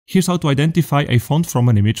Here's how to identify a font from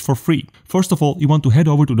an image for free. First of all, you want to head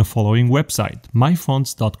over to the following website,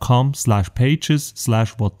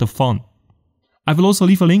 myfonts.com/pages/whatthefont. I will also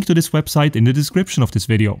leave a link to this website in the description of this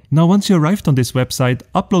video. Now once you arrived on this website,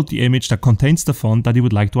 upload the image that contains the font that you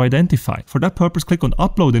would like to identify. For that purpose, click on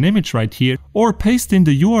upload an image right here, or paste in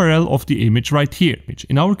the URL of the image right here.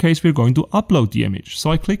 In our case, we're going to upload the image.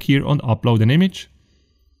 So I click here on upload an image.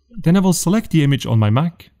 Then I will select the image on my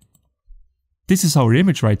Mac. This is our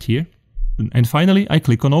image right here. And finally, I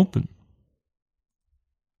click on open.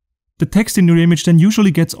 The text in your image then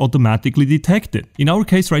usually gets automatically detected. In our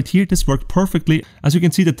case right here, this worked perfectly. As you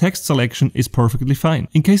can see, the text selection is perfectly fine.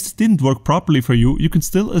 In case it didn't work properly for you, you can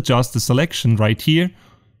still adjust the selection right here.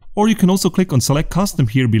 Or you can also click on select custom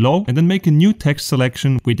here below and then make a new text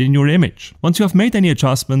selection within your image. Once you have made any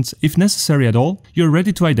adjustments, if necessary at all, you're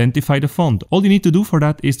ready to identify the font. All you need to do for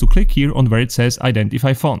that is to click here on where it says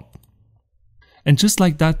identify font. And just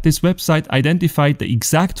like that, this website identified the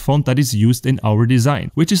exact font that is used in our design,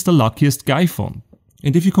 which is the Luckiest Guy font.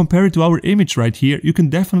 And if you compare it to our image right here, you can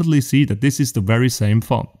definitely see that this is the very same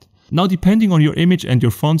font. Now, depending on your image and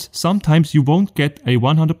your fonts, sometimes you won't get a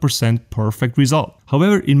 100% perfect result.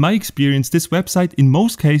 However, in my experience, this website in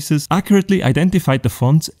most cases accurately identified the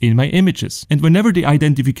fonts in my images. And whenever the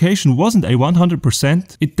identification wasn't a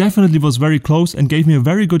 100%, it definitely was very close and gave me a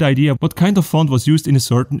very good idea what kind of font was used in a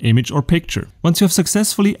certain image or picture. Once you have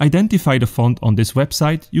successfully identified a font on this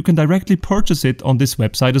website, you can directly purchase it on this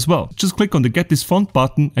website as well. Just click on the Get This Font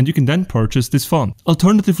button and you can then purchase this font.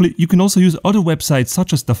 Alternatively, you can also use other websites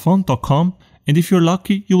such as thefont.com. And if you're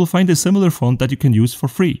lucky, you will find a similar font that you can use for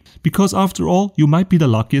free. Because after all, you might be the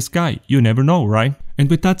luckiest guy. You never know, right?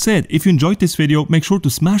 And with that said, if you enjoyed this video, make sure to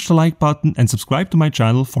smash the like button and subscribe to my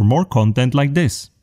channel for more content like this.